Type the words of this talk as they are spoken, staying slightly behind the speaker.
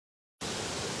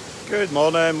Good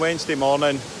morning, Wednesday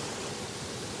morning.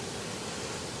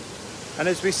 And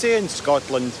as we say in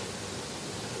Scotland,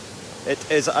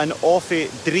 it is an awfully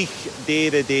dreich day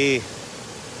the day.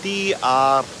 D-R-E-I-T-C-H.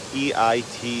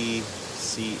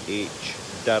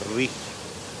 Dreich.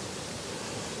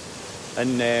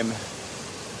 And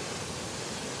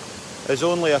as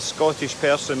only a Scottish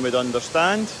person would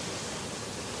understand,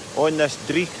 on this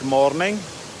dreich morning,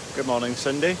 good morning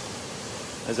Cindy,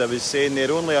 as I was saying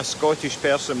there, only a Scottish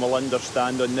person will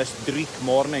understand on this dreich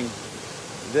morning.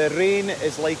 The rain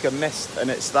is like a mist, and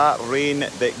it's that rain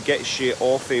that gets you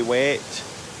awfully wet.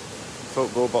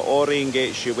 Folk go, but all rain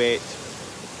gets you wet.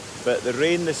 But the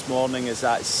rain this morning is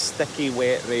that sticky,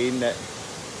 wet rain that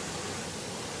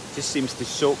just seems to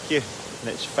soak you, and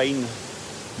it's fine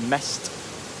mist.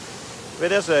 But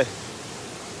there's a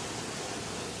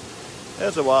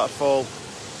waterfall.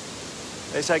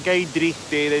 It's a guy dreich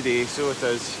day of the day, so it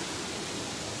is.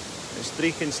 It's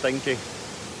dreich and stinky.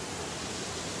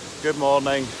 Good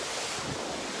morning.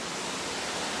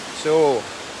 So,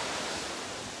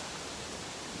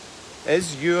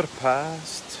 is your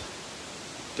past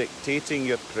dictating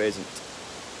your present?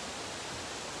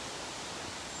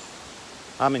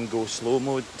 I'm in go slow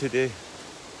mode today.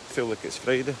 Feel like it's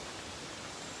Friday.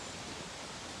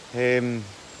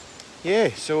 Yeah,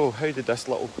 so how did this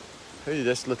little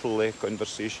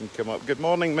conversation come up? Good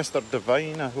morning, Mr.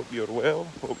 Divine. I hope you're well.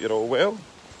 Hope you're all well.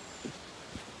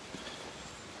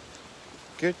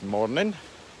 Good morning.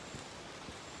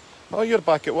 Oh, you're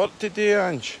back at work today,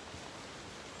 Ange.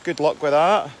 Good luck with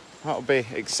that. That'll be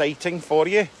exciting for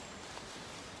you.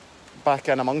 Back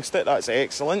in amongst it, that's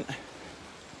excellent.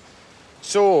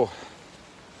 So,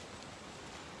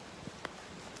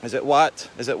 is it wat?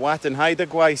 Is it wat in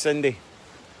Haidagwai, Cindy?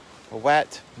 A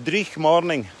wet, dreich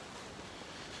morning.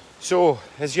 So,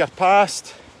 is your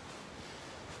past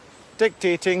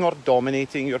dictating or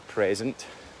dominating your present?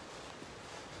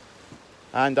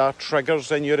 And are triggers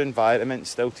in your environment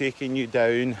still taking you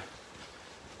down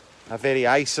a very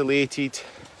isolated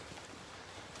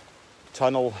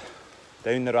tunnel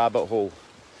down the rabbit hole?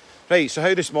 Right, so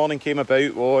how this morning came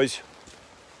about was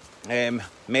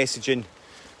messaging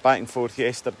back and forth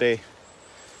yesterday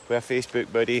with a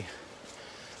Facebook buddy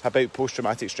about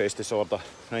post-traumatic stress disorder,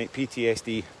 right,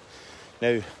 PTSD.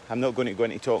 Now, I'm not going to go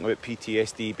into talking about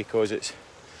PTSD because it's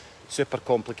super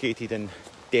complicated and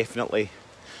definitely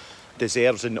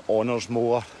deserves and honours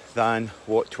more than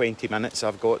what 20 minutes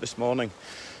I've got this morning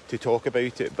to talk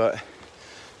about it. But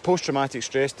post-traumatic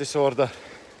stress disorder,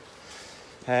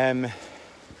 again,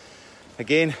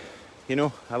 you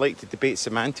know, I like to debate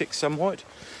semantics somewhat,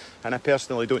 and I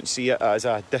personally don't see it as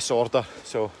a disorder.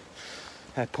 So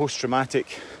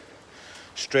post-traumatic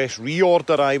stress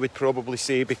reorder, I would probably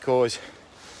say, because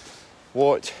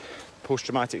what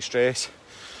post-traumatic stress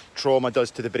trauma does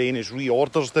to the brain is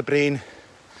reorders the brain.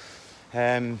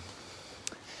 And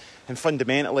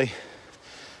fundamentally,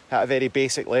 at a very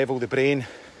basic level, the brain,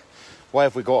 why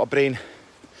have we got a brain?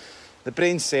 The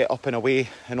brain's set up in a way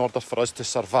in order for us to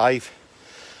survive.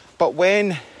 But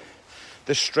when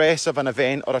the stress of an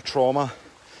event or a trauma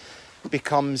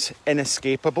becomes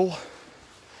inescapable,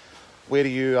 where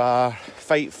you are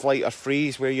fight, flight or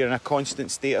freeze, where you're in a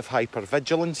constant state of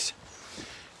hypervigilance,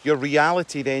 your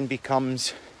reality then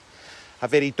becomes a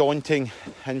very daunting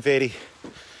and very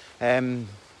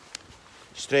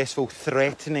stressful,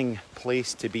 threatening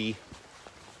place to be,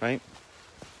 right?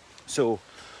 So,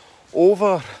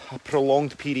 over a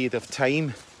prolonged period of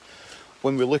time,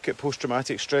 when we look at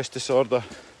post-traumatic stress disorder,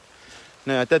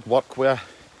 now I did work with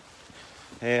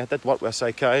a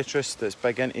psychiatrist that's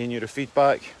big into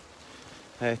neurofeedback.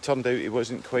 Turned out he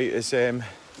wasn't quite the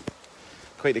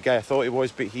guy I thought he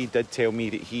was, but he did tell me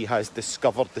that he has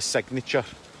discovered the signature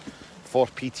for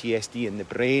PTSD in the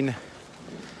brain.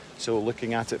 So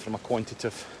looking at it from a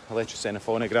quantitative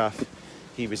electroencephalograph,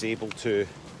 he was able to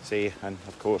say, and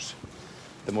of course,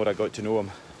 the more I got to know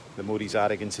him, the more his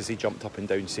arrogance as he jumped up and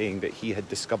down saying that he had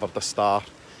discovered the star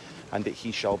and that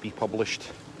he shall be published.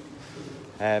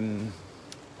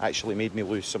 Actually made me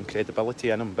lose some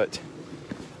credibility in him, but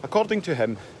according to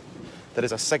him, there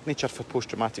is a signature for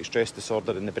post-traumatic stress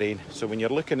disorder in the brain. So when you're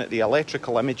looking at the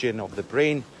electrical imaging of the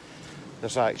brain,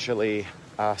 there's actually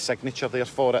a signature there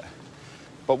for it.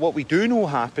 But what we do know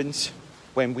happens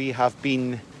when we have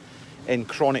been in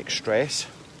chronic stress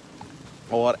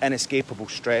or inescapable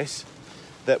stress,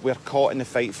 that we're caught in the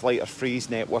fight, flight or freeze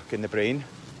network in the brain.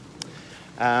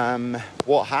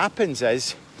 What happens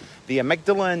is the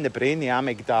amygdala in the brain, the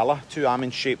amygdala, two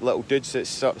almond-shaped little dudes that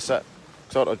sit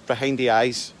sort of behind the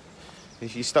eyes.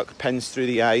 If you stuck pins through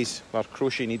the eyes or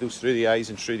crochet needles through the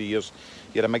eyes and through the ears,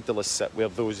 your amygdala sit where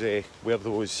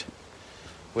those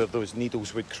where those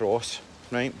needles would cross,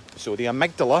 right? So the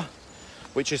amygdala,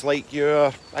 which is like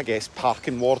your, I guess,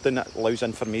 parking warden that allows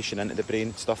information into the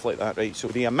brain, stuff like that, right? So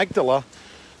the amygdala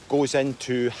goes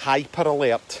into hyper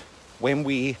alert when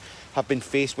we have been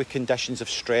faced with conditions of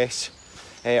stress,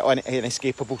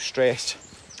 inescapable stress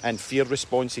and fear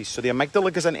responses. So the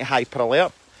amygdala goes into hyper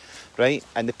alert, right?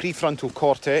 And the prefrontal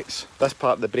cortex, this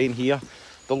part of the brain here,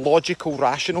 the logical,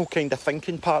 rational kind of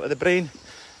thinking part of the brain,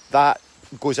 that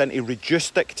goes into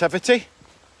reduced activity,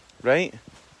 right?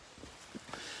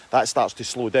 That starts to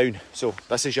slow down. So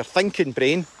this is your thinking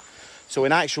brain. So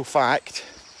in actual fact,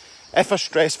 if a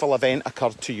stressful event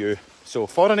occurred to you, so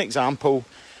for an example,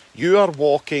 you are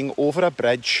walking over a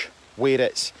bridge where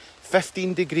it's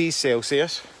 15 degrees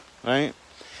Celsius, right?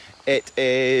 It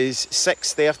is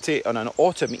 6:30 on an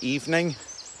autumn evening.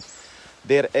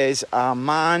 There is a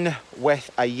man with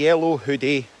a yellow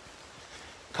hoodie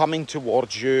coming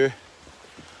towards you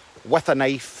with a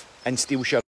knife and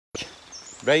steals your bag,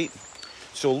 right?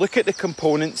 So look at the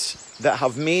components that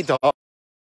have made up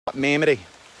that memory.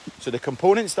 So the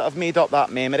components that have made up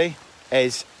that memory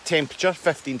is temperature,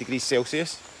 15 degrees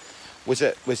Celsius. Was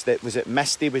it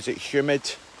misty? Was it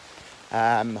humid?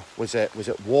 Was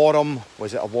it warm?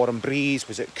 Was it a warm breeze?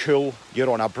 Was it cool? You're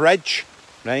on a bridge,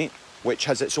 right? Which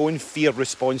has its own fear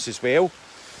response as well,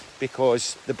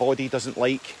 because the body doesn't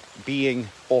like being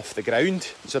off the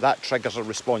ground. So that triggers a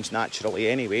response naturally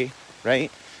anyway,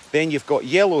 right? Then you've got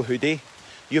yellow hoodie.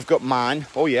 You've got man.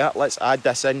 Oh yeah, let's add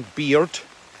this in. Beard,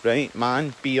 right?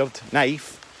 Man, beard,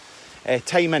 knife.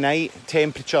 Time of night,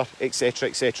 temperature, etc,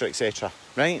 etc, etc,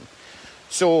 right?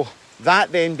 So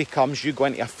that then becomes, you go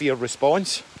into a fear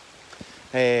response,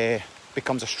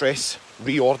 becomes a stress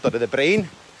reorder of the brain,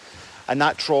 and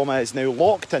that trauma is now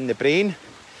locked in the brain.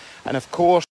 And of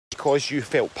course, because you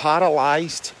felt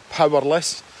paralysed,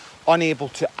 powerless, unable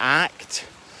to act,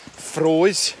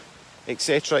 froze,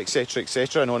 etc, etc,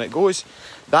 etc, and on it goes,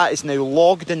 that is now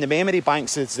logged in the memory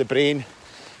banks of the brain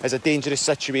as a dangerous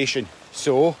situation.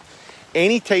 So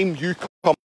anytime you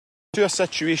come to a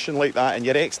situation like that in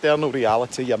your external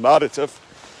reality, your narrative,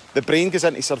 the brain goes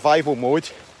into survival mode.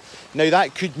 Now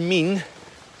that could mean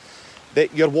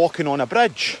that you're walking on a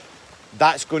bridge.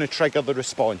 That's going to trigger the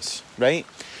response, right?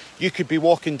 You could be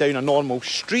walking down a normal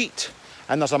street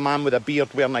and there's a man with a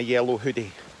beard wearing a yellow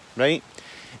hoodie, right?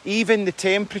 Even the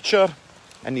temperature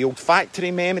and the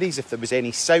olfactory memories, if there was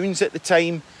any sounds at the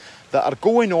time that are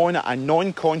going on at a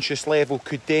non-conscious level,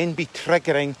 could then be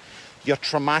triggering your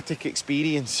traumatic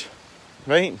experience,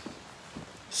 right?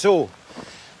 So,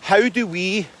 how do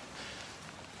we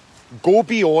go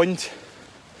beyond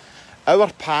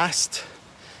our past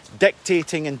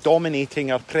dictating and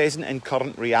dominating our present and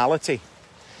current reality?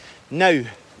 Now,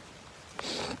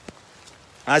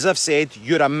 as I've said,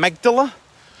 your amygdala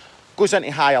goes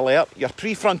into high alert, your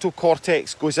prefrontal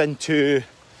cortex goes into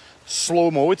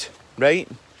slow mode, right?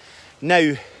 Now,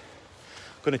 I'm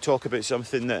going to talk about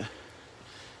something that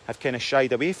I've kind of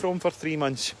shied away from for 3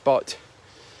 months, but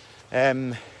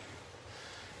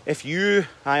if you,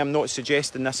 I am not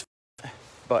suggesting this,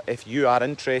 but if you are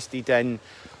interested in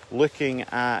looking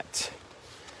at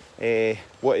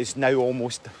what is now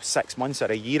almost 6 months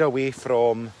or a year away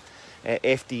from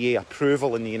FDA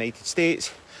approval in the United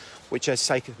States, which is,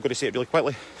 I'm going to say it really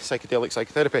quickly, psychedelic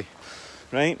psychotherapy,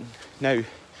 right? Now,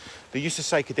 the use of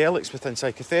psychedelics within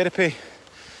psychotherapy,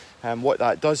 what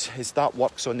that does is that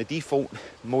works on the default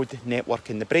mode network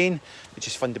in the brain, which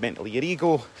is fundamentally your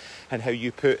ego and how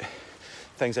you put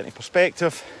things into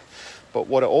perspective. But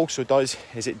what it also does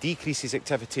is it decreases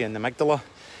activity in the amygdala,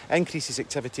 increases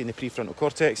activity in the prefrontal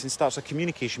cortex, and starts a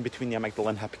communication between the amygdala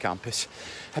and hippocampus.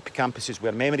 Hippocampus is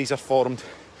where memories are formed,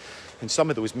 and some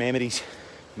of those memories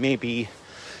may be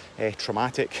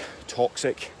traumatic,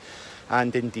 toxic,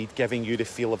 and indeed giving you the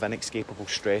feel of inescapable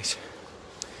stress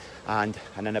and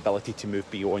an inability to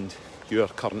move beyond your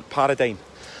current paradigm.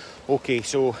 Okay,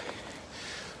 so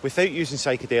without using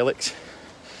psychedelics,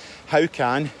 how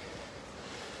can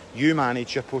you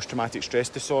manage your post-traumatic stress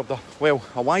disorder? Well,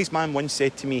 a wise man once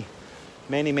said to me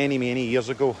many years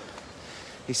ago,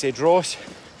 he said, Ross,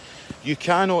 you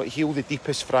cannot heal the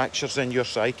deepest fractures in your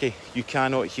psyche. You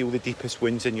cannot heal the deepest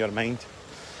wounds in your mind.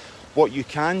 What you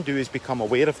can do is become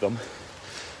aware of them.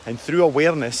 And through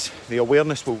awareness, the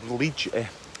awareness will lead you,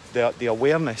 the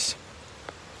awareness.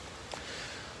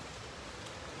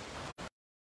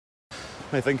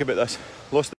 Let me think about this.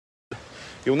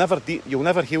 You'll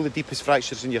never heal the deepest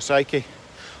fractures in your psyche.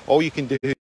 All you can do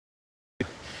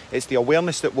is the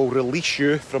awareness that will release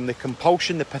you from the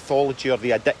compulsion, the pathology, or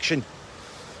the addiction,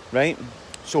 right?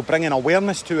 So bringing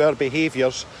awareness to our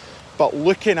behaviours, but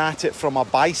looking at it from a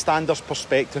bystander's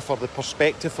perspective or the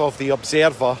perspective of the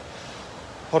observer,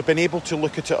 or being able to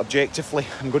look at it objectively.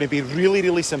 I'm going to be really,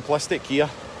 really simplistic here.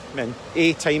 I mean,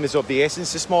 time is of the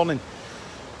essence this morning.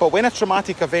 But when a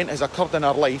traumatic event has occurred in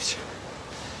our lives,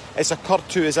 it's occurred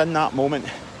to us in that moment.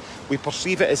 We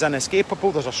perceive it as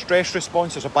inescapable. There's a stress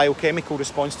response, there's a biochemical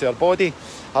response to our body.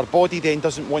 Our body then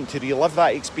doesn't want to relive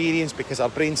that experience because our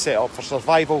brain's set up for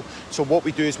survival. So what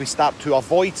we do is we start to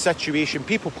avoid situations,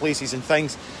 people, places and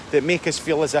things that make us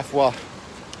feel as if we're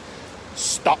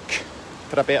stuck,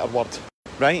 for a better word,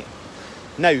 right?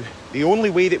 Now, the only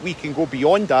way that we can go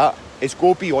beyond that is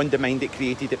go beyond the mind that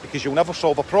created it, because you'll never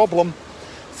solve a problem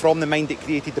from the mind that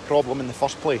created the problem in the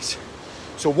first place.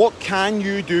 So what can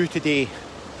you do today?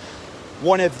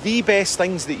 One of the best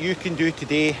things that you can do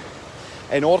today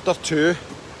in order to,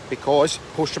 because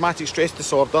post-traumatic stress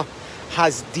disorder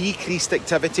has decreased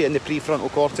activity in the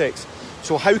prefrontal cortex.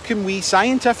 So how can we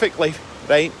scientifically,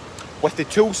 right, with the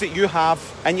tools that you have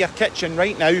in your kitchen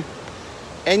right now,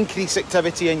 increase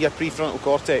activity in your prefrontal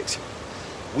cortex?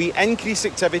 We increase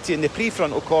activity in the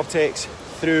prefrontal cortex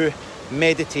through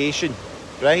meditation,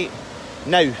 right?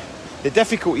 Now, the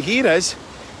difficulty here is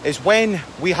when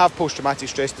we have post-traumatic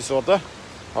stress disorder,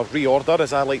 or reorder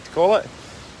as I like to call it,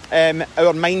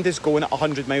 our mind is going at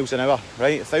 100 miles an hour,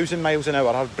 right? 1,000 miles an hour.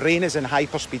 Our brain is in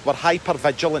hyperspeed. We're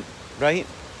hyper-vigilant, right?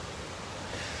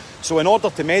 So in order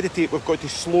to meditate, we've got to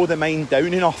slow the mind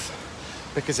down enough,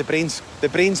 because the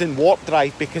brain's in warp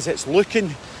drive, because it's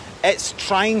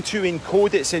trying to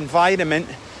encode its environment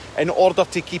in order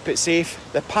to keep it safe.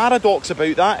 The paradox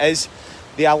about that is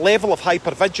the level of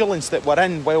hypervigilance that we're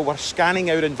in while we're scanning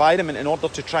our environment in order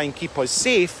to try and keep us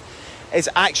safe is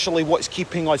actually what's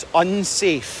keeping us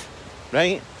unsafe,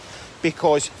 right?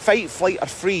 Because fight, flight or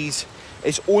freeze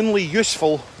is only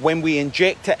useful when we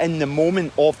inject it in the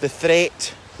moment of the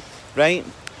threat, right?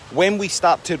 When we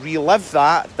start to relive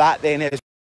that then is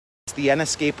the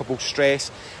inescapable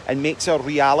stress and makes our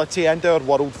reality and our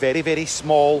world very, very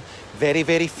small, very,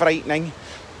 very frightening,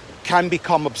 can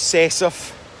become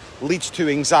obsessive, leads to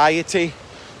anxiety,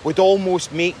 would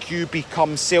almost make you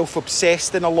become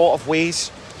self-obsessed in a lot of ways,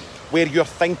 where you're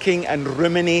thinking and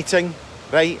ruminating,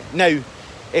 right? Now,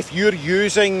 if you're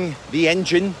using the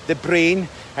engine, the brain,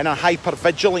 in a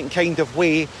hyper-vigilant kind of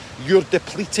way, you're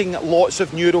depleting lots of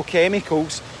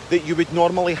neurochemicals that you would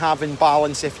normally have in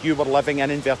balance if you were living in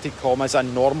inverted commas a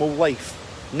normal life.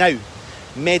 Now,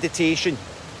 meditation,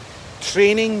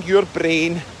 training your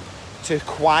brain to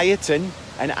quieten,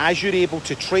 and as you're able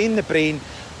to train the brain,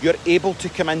 you're able to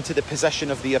come into the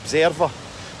position of the observer.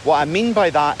 What I mean by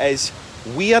that is,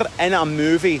 we're in a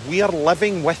movie, we are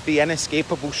living with the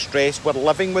inescapable stress, we're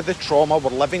living with the trauma,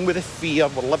 we're living with the fear,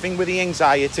 we're living with the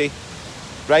anxiety,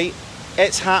 right?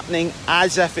 It's happening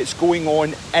as if it's going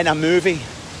on in a movie.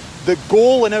 The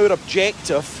goal and our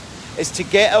objective is to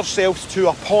get ourselves to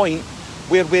a point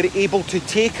where we're able to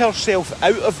take ourselves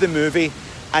out of the movie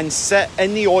and sit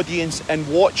in the audience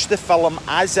and watch the film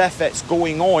as if it's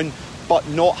going on, but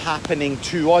not happening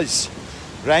to us,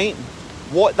 right?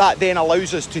 What that then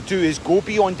allows us to do is go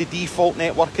beyond the default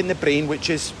network in the brain, which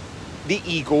is the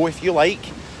ego, if you like,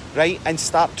 right? And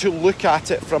start to look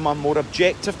at it from a more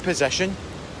objective position.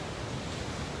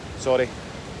 Sorry,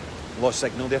 lost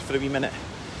signal there for a wee minute.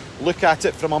 Look at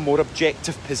it from a more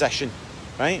objective position,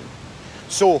 right?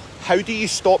 So, how do you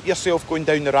stop yourself going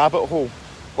down the rabbit hole?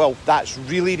 Well, that's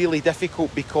really, really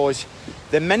difficult, because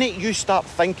the minute you start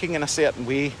thinking in a certain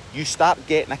way, you start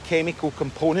getting a chemical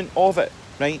component of it,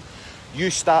 right? You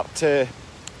enter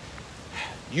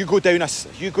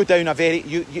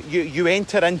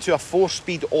into a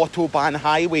 4-speed autobahn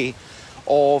highway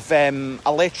of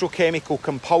electrochemical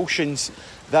compulsions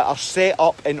that are set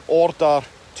up in order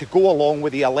to go along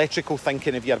with the electrical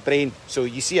thinking of your brain. So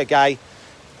you see a guy,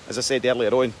 as I said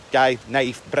earlier on, guy,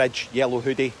 knife, bridge, yellow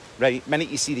hoodie, right? The minute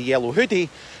you see the yellow hoodie,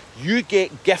 you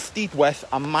get gifted with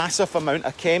a massive amount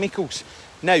of chemicals.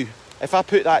 Now, if I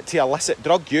put that to illicit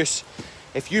drug use,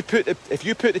 if you put the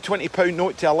 £20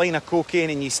 note to a line of cocaine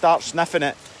and you start sniffing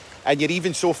it, and you're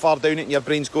even so far down it and your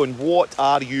brain's going, what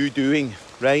are you doing,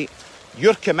 right?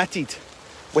 You're committed.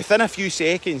 Within a few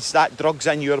seconds, that drug's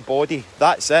in your body.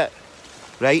 That's it,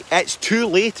 right? It's too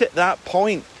late at that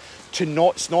point to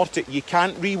not snort it. You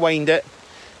can't rewind it.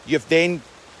 You've then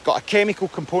got a chemical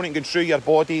component going through your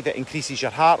body that increases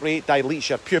your heart rate, dilates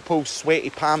your pupils, sweaty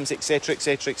palms, etc.,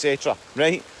 etc., etc.,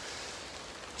 right?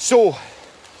 So,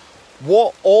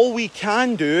 all we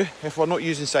can do, if we're not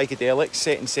using psychedelics,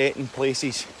 setting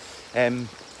places,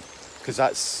 because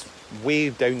that's way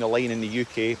down the line in the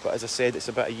UK, but as I said, it's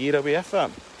about a year away, if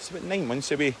that. It's about 9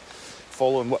 months away,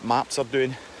 following what MAPS are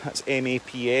doing. That's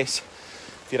MAPS.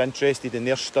 if you're interested in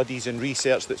their studies and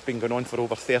research that's been going on for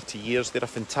over 30 years, they're a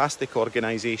fantastic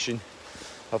organisation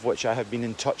of which I have been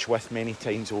in touch with many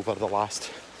times over the last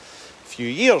few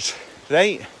years,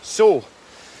 right? So,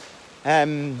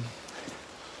 the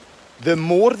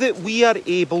more that we are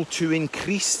able to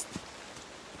increase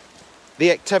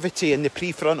the activity in the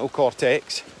prefrontal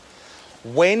cortex,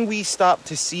 when we start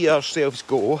to see ourselves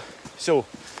go, so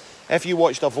if you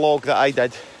watched a vlog that I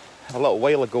did a little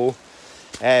while ago,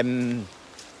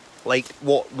 like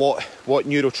what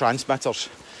neurotransmitters,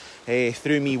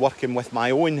 through me working with my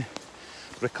own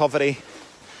recovery,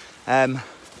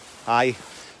 I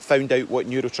found out what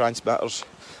neurotransmitters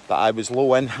that I was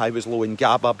low in. I was low in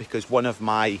GABA because one of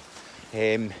my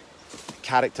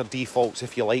character defaults,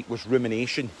 if you like, was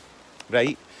rumination,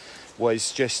 right?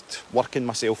 Was just working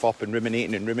myself up and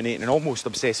ruminating, almost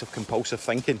obsessive compulsive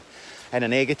thinking in a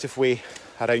negative way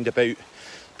around about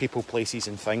people, places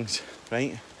and things,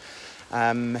 right?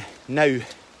 Now,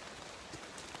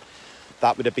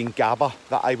 that would have been GABA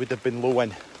that I would have been low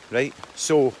in, right?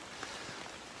 So,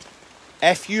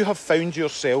 if you have found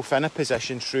yourself in a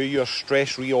position through your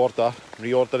stress reorder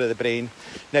of the brain.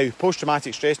 Now,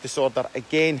 post-traumatic stress disorder,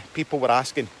 again, people were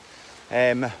asking,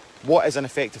 what is an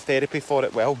effective therapy for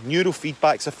it? Well,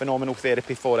 neurofeedback's a phenomenal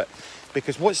therapy for it,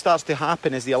 because what starts to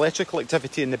happen is the electrical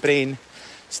activity in the brain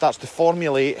starts to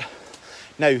formulate.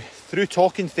 Now, through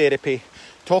talking therapy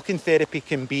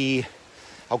can be,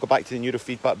 I'll go back to the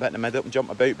neurofeedback bit in a minute and jump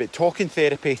about, but talking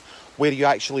therapy where you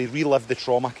actually relive the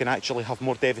trauma can actually have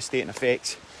more devastating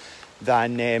effects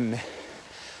than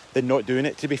not doing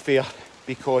it, to be fair,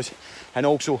 because, and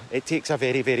also it takes a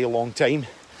very, very long time.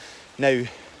 Now,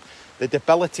 the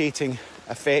debilitating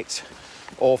effects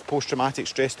of post-traumatic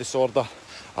stress disorder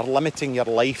are limiting your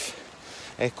life,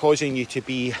 causing you to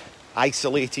be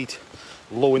isolated,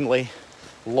 lonely,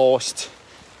 lost,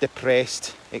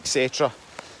 depressed, etc.,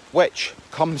 which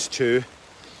comes to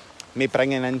me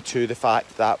bringing into the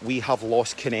fact that we have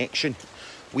lost connection.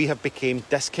 We have become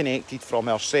disconnected from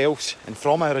ourselves and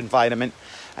from our environment,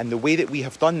 and the way that we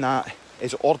have done that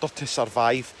is in order to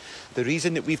survive. The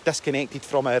reason that we've disconnected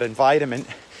from our environment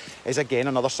is, again,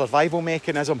 another survival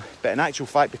mechanism, but in actual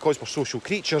fact, because we're social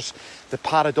creatures, the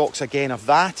paradox again of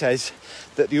that is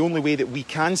that the only way that we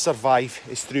can survive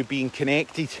is through being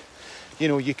connected. You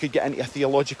know, you could get into a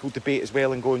theological debate as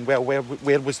well and going, well,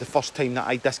 where was the first time that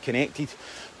I disconnected?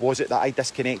 Was it that I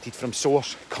disconnected from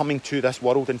source, coming to this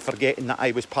world and forgetting that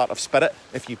I was part of spirit,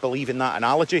 if you believe in that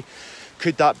analogy?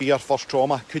 Could that be our first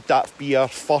trauma? Could that be our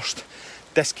first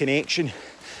disconnection?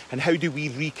 And how do we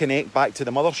reconnect back to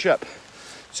the mothership?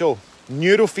 So,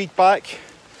 neurofeedback,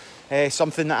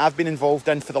 something that I've been involved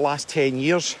in for the last 10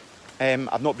 years.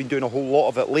 I've not been doing a whole lot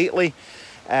of it lately.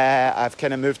 I've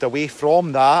kind of moved away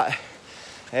from that.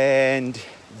 And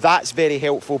that's very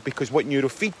helpful, because what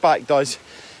neurofeedback does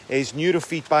is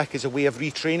neurofeedback is a way of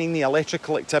retraining the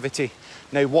electrical activity.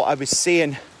 Now, what I was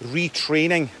saying,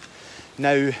 retraining.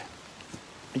 Now,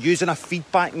 using a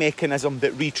feedback mechanism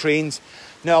that retrains.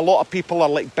 Now, a lot of people are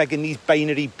like big in these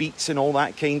binary beats and all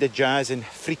that kind of jazz and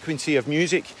frequency of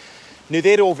music. Now,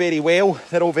 they're all very well,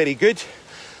 they're all very good.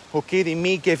 Okay, they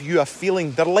may give you a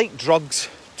feeling. They're like drugs.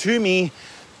 To me,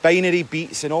 binary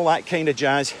beats and all that kind of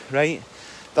jazz, right?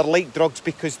 They're like drugs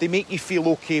because they make you feel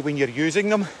okay when you're using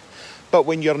them. But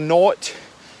when you're not,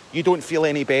 you don't feel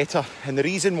any better. And the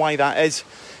reason why that is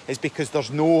because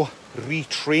there's no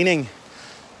retraining,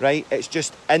 right? It's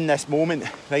just in this moment,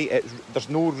 right? There's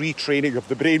no retraining of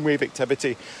the brainwave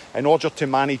activity in order to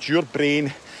manage your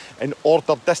brain, in order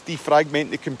to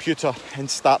defragment the computer and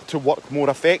start to work more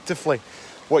effectively.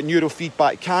 What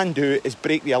neurofeedback can do is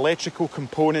break the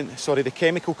the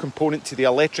chemical component to the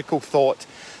electrical thought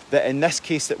that in this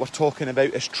case that we're talking about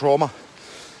is trauma.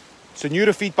 So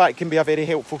neurofeedback can be a very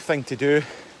helpful thing to do.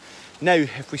 Now,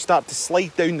 if we start to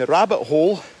slide down the rabbit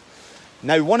hole,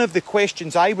 now one of the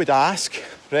questions I would ask,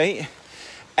 right,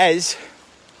 is,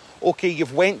 okay,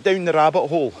 you've went down the rabbit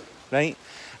hole, right,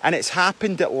 and it's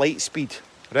happened at light speed,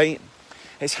 right?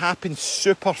 It's happened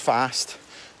super fast.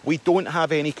 We don't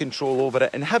have any control over it,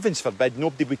 and heavens forbid,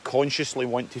 nobody would consciously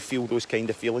want to feel those kind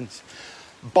of feelings.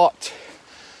 But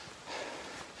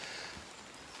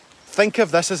think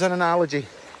of this as an analogy.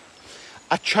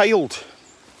 A child,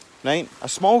 right, a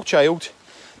small child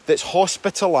that's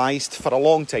hospitalised for a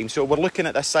long time. So we're looking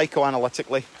at this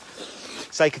psychoanalytically,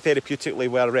 psychotherapeutically,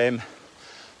 where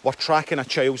we're tracking a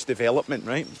child's development,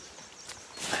 right?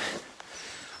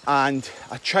 And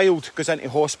a child goes into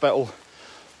hospital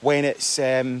when it's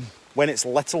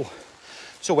little.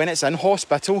 So when it's in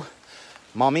hospital,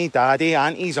 mummy, daddy,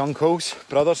 aunties, uncles,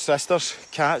 brothers, sisters,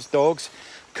 cats, dogs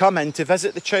come in to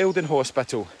visit the child in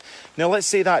hospital. Now let's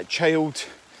say that child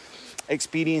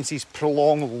experiences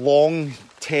prolonged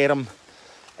long-term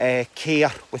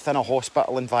care within a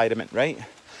hospital environment, right?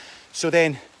 So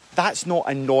then that's not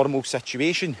a normal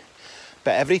situation.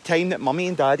 But every time that mummy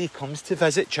and daddy comes to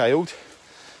visit child,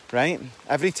 right?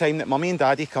 Every time that mummy and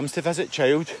daddy comes to visit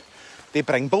child, they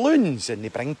bring balloons and they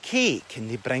bring cake and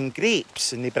they bring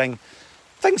grapes and they bring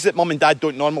things that mum and dad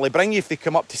don't normally bring you if they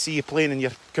come up to see you playing in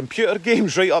your computer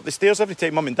games right up the stairs. Every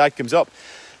time mum and dad comes up,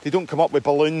 they don't come up with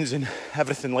balloons and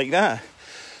everything like that.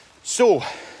 So,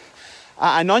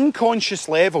 at an unconscious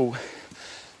level,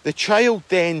 the child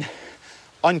then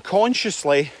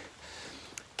unconsciously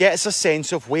gets a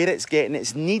sense of where it's getting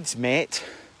its needs met,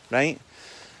 right?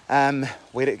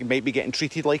 Where it might be getting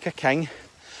treated like a king.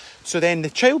 So then the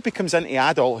child becomes into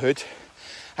adulthood,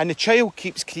 and the child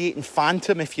keeps creating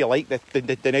phantom, if you like,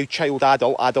 the now child,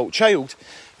 adult child,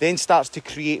 then starts to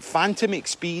create phantom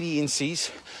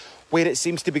experiences where it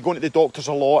seems to be going to the doctors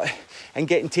a lot and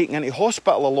getting taken into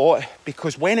hospital a lot,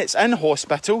 because when it's in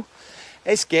hospital,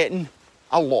 it's getting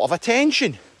a lot of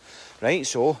attention, right?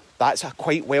 So that's a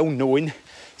quite well-known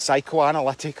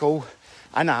psychoanalytical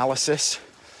analysis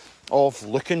of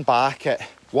looking back at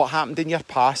what happened in your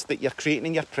past that you're creating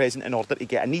in your present in order to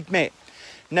get a need met.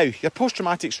 Now, your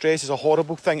post-traumatic stress is a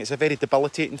horrible thing. It's a very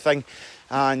debilitating thing.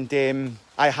 And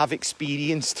I have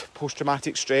experienced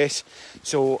post-traumatic stress,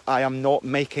 so I am not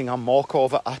making a mock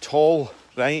of it at all,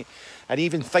 right? And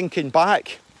even thinking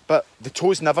back, but the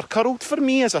toes never curled for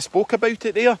me as I spoke about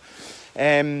it there.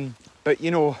 But,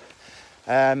 you know,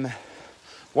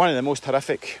 one of the most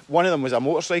horrific, one of them was a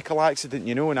motorcycle accident,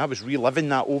 you know, and I was reliving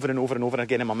that over and over and over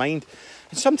again in my mind.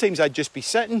 And sometimes I'd just be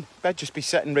sitting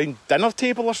around dinner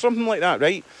table or something like that,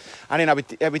 right? And then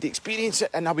I would experience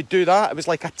it and I would do that. It was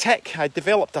like a tic. I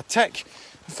developed a tic.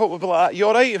 I thought, we'd be like, you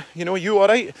all right? You know, you all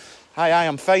right? Aye,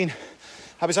 I'm fine.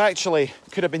 I was actually,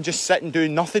 could have been just sitting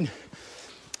doing nothing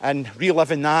and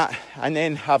reliving that, and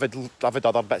then have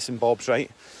other bits and bobs, right?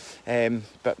 But I'm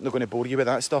not going to bore you with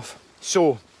that stuff.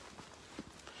 So,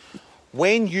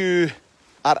 when you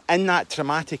are in that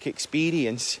traumatic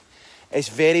experience, it's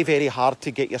very, very hard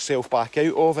to get yourself back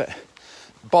out of it.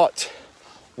 But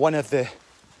one of the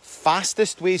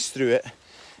fastest ways through it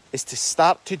is to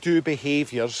start to do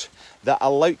behaviours that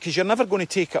allow, because you're never going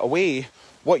to take it away.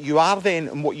 What you are then,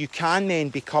 and what you can then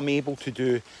become able to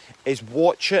do, is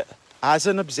watch it as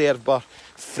an observer,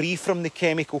 free from the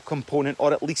chemical component,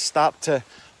 or at least start to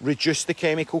reduce the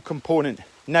chemical component.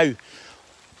 Now,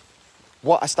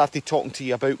 what I started talking to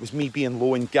you about was me being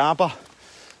low in GABA,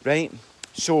 right?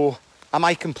 So, am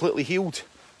I completely healed?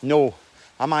 No.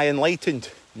 Am I enlightened?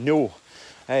 No.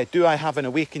 Do I have an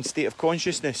awakened state of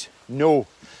consciousness? No.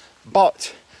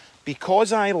 But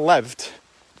because I lived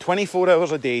 24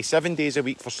 hours a day, 7 days a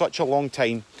week for such a long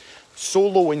time, so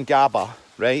low in GABA,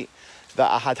 right,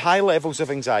 that I had high levels of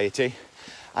anxiety,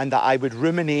 and that I would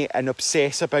ruminate and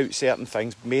obsess about certain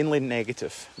things, mainly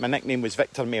negative. My nickname was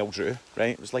Victor Meldrew,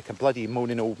 right? It was like a bloody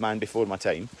moaning old man before my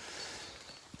time,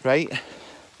 right?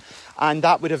 And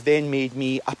that would have then made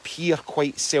me appear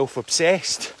quite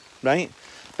self-obsessed, right?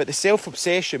 But the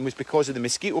self-obsession was because of the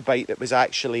mosquito bite that was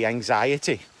actually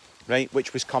anxiety, right?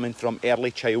 Which was coming from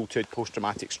early childhood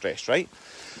post-traumatic stress, right?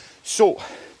 So,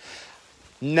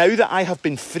 now that I have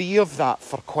been free of that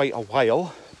for quite a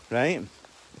while, right,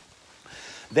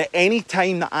 that any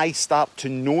time that I start to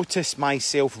notice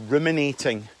myself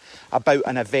ruminating about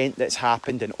an event that's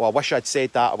happened, and, oh, I wish I'd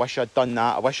said that, I wish I'd done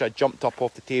that, I wish I'd jumped up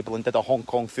off the table and did a Hong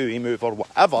Kong Phooey move or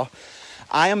whatever,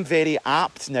 I am very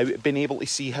apt now at being able to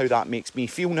see how that makes me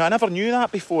feel. Now, I never knew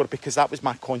that before because that was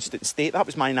my constant state, that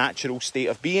was my natural state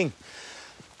of being.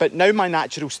 But now my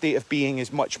natural state of being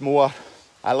is much more,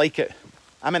 I like it.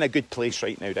 I'm in a good place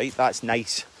right now, right? That's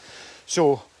nice.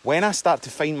 So when I start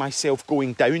to find myself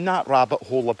going down that rabbit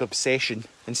hole of obsession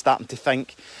and starting to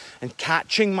think and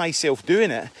catching myself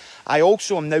doing it, I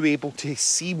also am now able to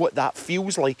see what that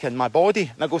feels like in my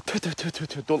body. And I go,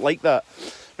 don't like that,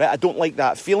 right? I don't like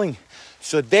that feeling.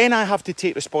 So then I have to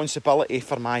take responsibility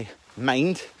for my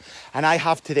mind, and I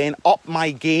have to then up my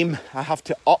game. I have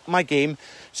to up my game.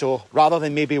 So rather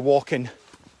than maybe walking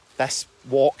this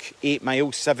walk 8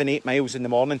 miles in the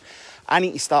morning, I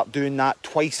need to start doing that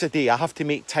twice a day. I have to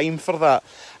make time for that.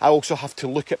 I also have to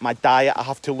look at my diet. I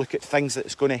have to look at things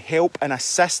that's going to help and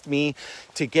assist me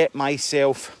to get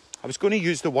myself, I was going to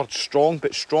use the word strong,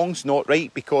 but strong's not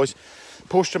right, because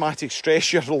post-traumatic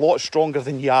stress, you're a lot stronger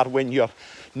than you are when you're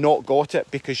not got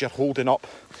it, because you're holding up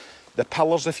the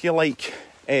pillars, if you like,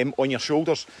 on your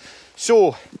shoulders.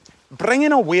 So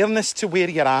bringing awareness to where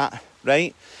you're at,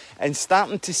 right, and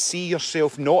starting to see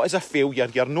yourself not as a failure,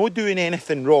 you're not doing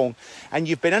anything wrong, and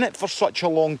you've been in it for such a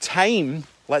long time.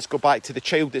 Let's go back to the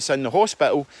child that's in the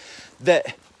hospital.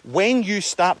 that when you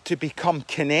start to become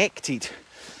connected,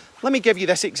 let me give you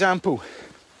this example,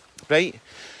 right?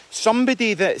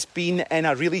 Somebody that's been in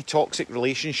a really toxic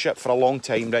relationship for a long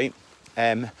time, right?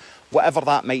 Whatever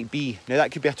that might be. Now,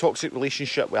 that could be a toxic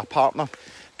relationship with a partner,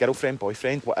 girlfriend,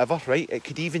 boyfriend, whatever, right? It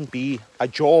could even be a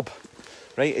job,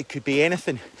 right? It could be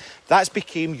anything. That's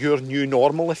became your new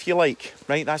normal, if you like,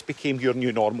 right? That's became your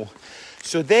new normal.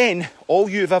 So then, all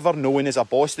you've ever known is a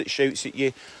boss that shouts at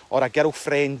you, or a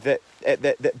girlfriend that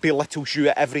belittles you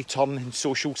at every turn in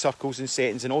social circles and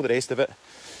settings and all the rest of it.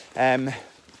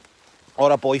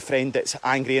 Or a boyfriend that's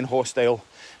angry and hostile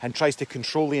and tries to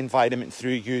control the environment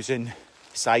through using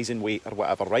size and weight or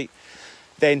whatever, right?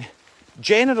 Then,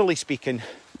 generally speaking,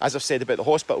 as I've said about the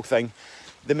hospital thing,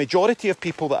 the majority of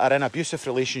people that are in abusive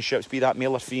relationships, be that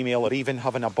male or female, or even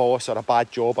having a boss or a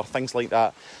bad job or things like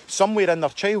that, somewhere in their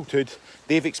childhood,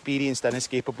 they've experienced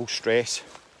inescapable stress,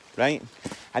 right?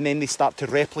 And then they start to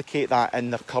replicate that in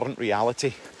their current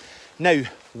reality. Now,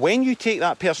 when you take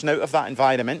that person out of that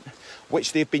environment,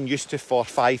 which they've been used to for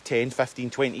 5, 10, 15,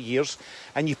 20 years,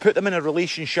 and you put them in a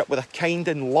relationship with a kind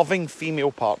and loving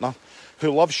female partner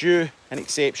who loves you and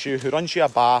accepts you, who runs you a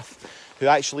bath, who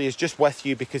actually is just with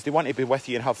you because they want to be with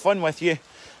you and have fun with you,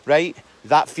 right?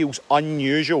 That feels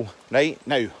unusual, right?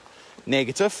 Now,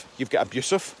 negative, you've got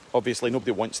abusive. Obviously,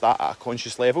 nobody wants that at a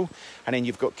conscious level. And then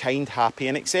you've got kind, happy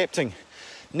and accepting.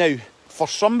 Now, for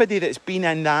somebody that's been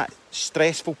in that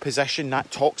stressful position,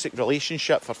 that toxic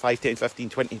relationship for 5, 10, 15,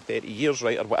 20, 30 years,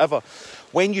 right, or whatever,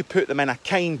 when you put them in a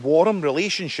kind, warm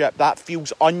relationship, that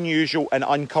feels unusual and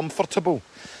uncomfortable,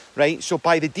 right? So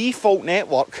by the default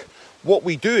network, what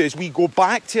we do is we go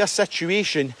back to a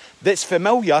situation that's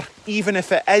familiar, even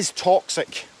if it is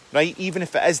toxic, right? Even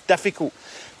if it is difficult.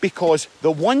 Because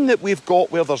the one that we've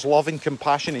got where there's love and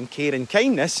compassion and care and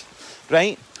kindness,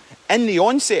 right? In the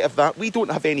onset of that, we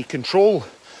don't have any control.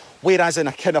 Whereas in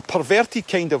a kind of perverted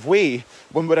kind of way,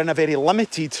 when we're in a very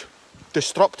limited,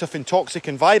 destructive and toxic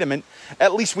environment,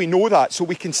 at least we know that. So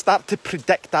we can start to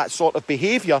predict that sort of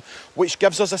behaviour, which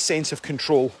gives us a sense of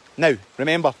control. Now,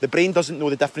 remember, the brain doesn't know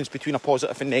the difference between a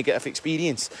positive and negative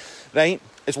experience, right?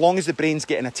 As long as the brain's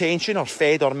getting attention or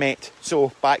fed or met.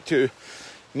 So back to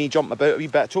me jumping about a wee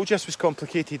bit. I told you this was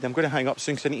complicated. I'm going to hang up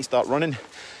soon because I need to start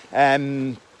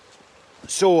running.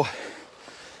 So,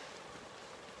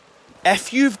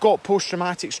 if you've got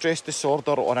post-traumatic stress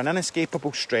disorder or an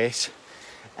inescapable stress,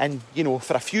 and, you know,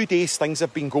 for a few days things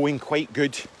have been going quite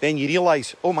good, then you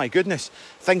realise, oh my goodness,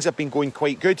 things have been going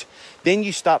quite good. Then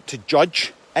you start to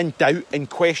judge and doubt and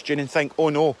question and think, oh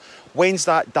no, when's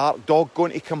that dark dog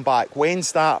going to come back?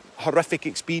 When's that horrific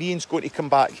experience going to come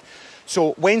back?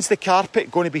 So when's the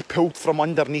carpet going to be pulled from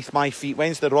underneath my feet?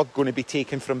 When's the rug going to be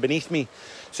taken from beneath me?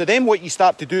 So then what you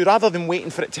start to do, rather than waiting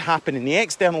for it to happen in the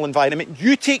external environment,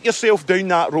 you take yourself down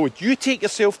that road. You take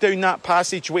yourself down that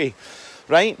passageway,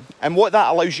 right? And what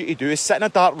that allows you to do is sit in a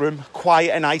dark room,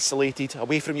 quiet and isolated,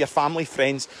 away from your family,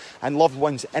 friends and loved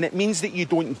ones. And it means that you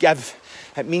don't give.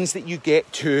 It means that you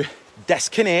get to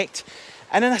disconnect.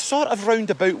 And in a sort of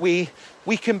roundabout way,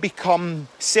 we can become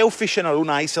selfish in our own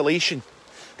isolation.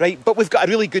 Right, but we've got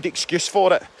a really good excuse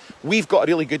for it. We've got a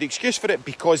really good excuse for it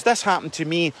because this happened to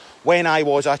me when I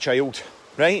was a child,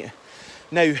 right?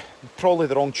 Now, probably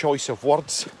the wrong choice of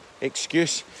words,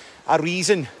 excuse, a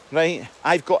reason, right?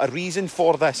 I've got a reason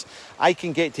for this. I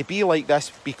can get to be like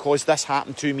this because this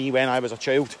happened to me when I was a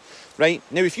child, right?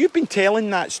 Now, if you've been telling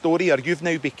that story or you've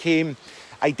now became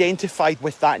identified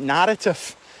with that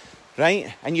narrative,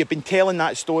 right? And you've been telling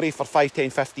that story for 5,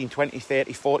 10, 15, 20,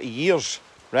 30, 40 years,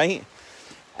 right?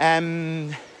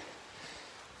 I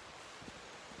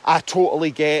totally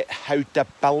get how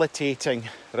debilitating,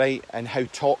 right, and how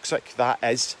toxic that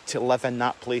is to live in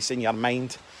that place in your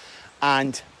mind.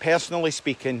 And personally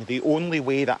speaking, the only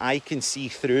way that I can see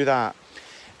through that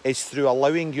is through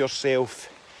allowing yourself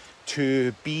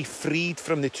to be freed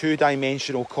from the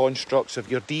two-dimensional constructs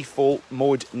of your default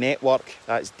mode network.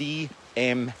 That's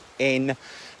DMN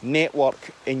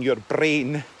network in your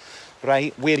brain,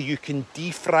 right, where you can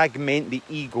defragment the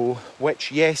ego,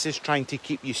 which, yes, is trying to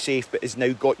keep you safe, but has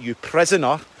now got you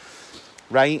prisoner,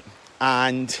 right?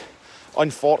 And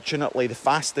unfortunately, the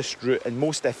fastest route and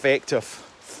most effective,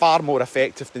 far more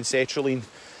effective than sertraline,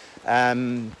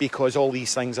 because all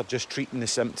these things are just treating the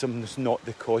symptoms, not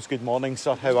the cause. Good morning,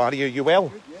 sir. How are you? You well?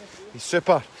 Good, yes.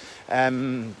 Super.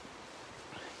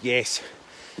 Yes,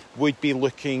 would be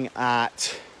looking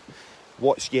at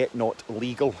what's yet not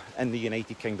legal in the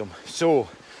United Kingdom. So,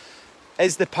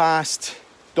 is the past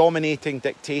dominating,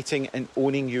 dictating and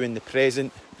owning you in the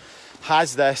present?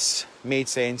 Has this made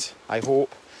sense? I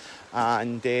hope.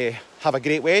 And have a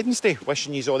great Wednesday.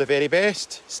 Wishing you all the very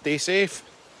best. Stay safe.